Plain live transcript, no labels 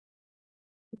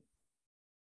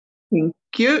Thank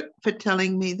you for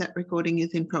telling me that recording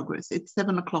is in progress. It's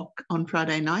 7 o'clock on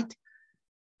Friday night.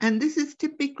 And this is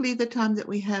typically the time that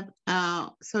we have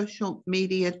our social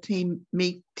media team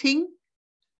meeting.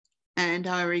 And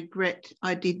I regret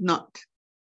I did not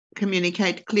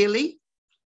communicate clearly.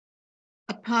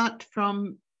 Apart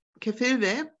from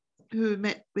Kefilve, who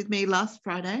met with me last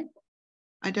Friday,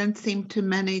 I don't seem to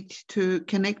manage to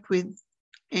connect with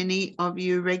any of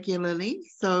you regularly.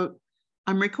 So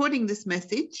I'm recording this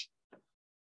message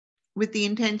with the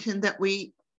intention that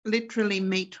we literally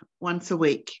meet once a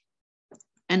week.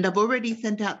 And I've already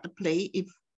sent out the plea. If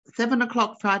 7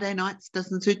 o'clock Friday nights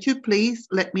doesn't suit you, please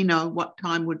let me know what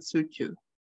time would suit you.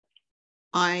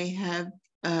 I have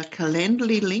a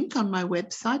Calendly link on my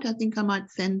website. I think I might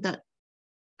send that.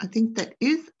 I think that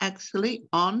is actually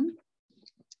on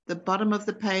the bottom of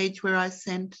the page where I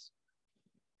sent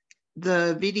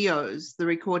the videos, the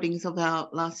recordings of our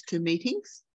last two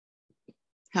meetings.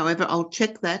 However, I'll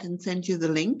check that and send you the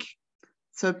link.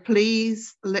 So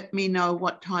please let me know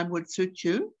what time would suit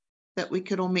you that we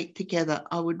could all meet together.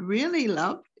 I would really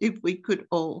love if we could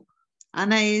all,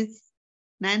 Anais,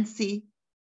 Nancy,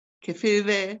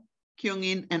 Kefilve,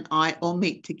 Kyungin, and I all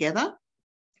meet together.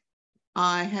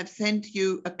 I have sent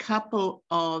you a couple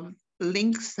of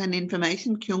links and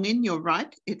information. Kyungin, you're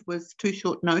right. It was too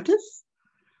short notice.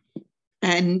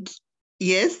 And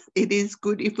yes, it is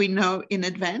good if we know in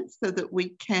advance so that we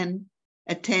can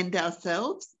attend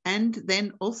ourselves and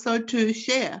then also to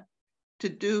share, to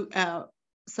do our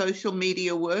social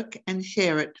media work and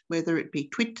share it, whether it be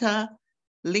Twitter,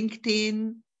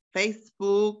 LinkedIn,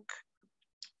 Facebook,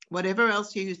 whatever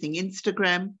else you're using,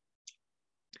 Instagram.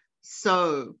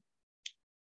 So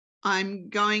I'm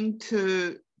going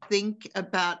to think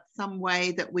about some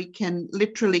way that we can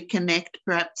literally connect,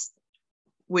 perhaps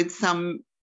with some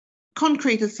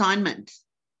concrete assignment.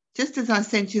 Just as I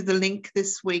sent you the link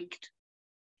this week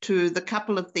to the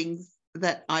couple of things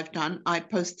that I've done, I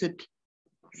posted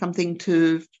something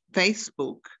to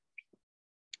Facebook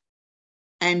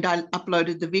and I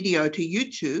uploaded the video to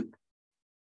YouTube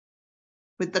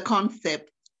with the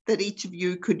concept that each of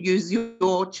you could use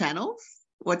your channels,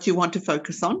 what you want to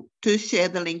focus on, to share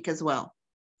the link as well.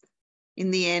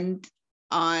 In the end,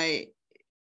 I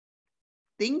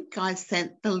think I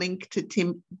sent the link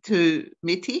to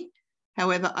Mitty.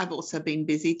 However, I've also been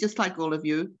busy, just like all of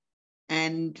you,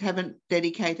 and haven't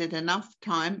dedicated enough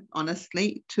time,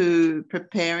 honestly, to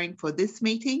preparing for this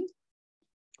meeting,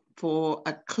 for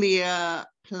a clear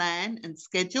plan and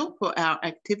schedule for our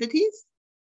activities,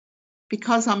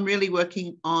 because I'm really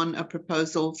working on a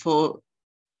proposal for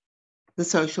the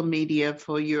social media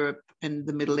for Europe and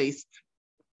the Middle East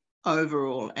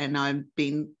overall, and I've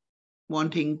been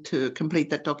wanting to complete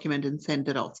that document and send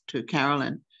it off to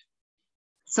Carolyn.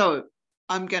 So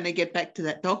I'm going to get back to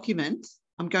that document.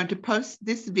 I'm going to post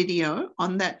this video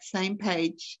on that same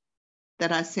page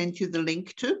that I sent you the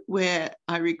link to, where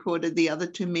I recorded the other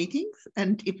two meetings.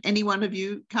 And if any one of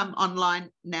you come online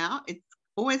now, it's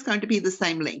always going to be the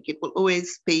same link. It will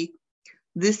always be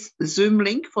this Zoom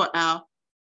link for our,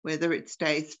 whether it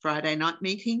stays Friday night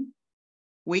meeting,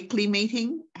 weekly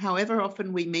meeting, however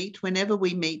often we meet, whenever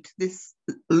we meet, this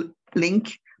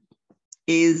link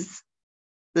is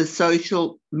the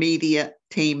social media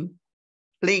team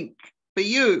link for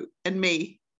you and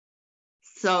me.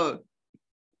 So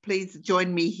please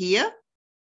join me here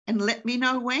and let me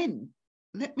know when.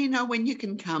 Let me know when you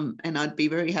can come and I'd be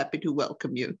very happy to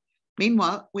welcome you.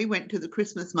 Meanwhile, we went to the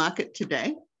Christmas market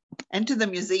today and to the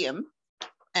museum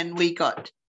and we got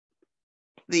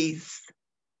these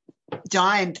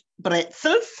giant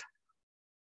pretzels,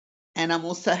 and I'm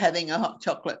also having a hot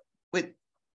chocolate with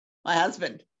my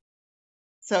husband.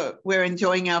 So we're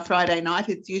enjoying our Friday night.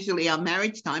 It's usually our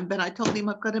marriage time, but I told him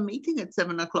I've got a meeting at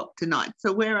 7 o'clock tonight.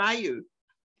 So where are you?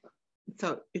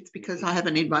 So it's because I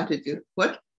haven't invited you.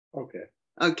 What? Okay.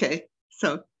 Okay.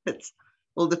 So that's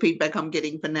all the feedback I'm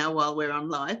getting for now while we're on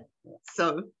live.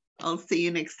 So I'll see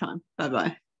you next time.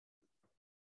 Bye-bye.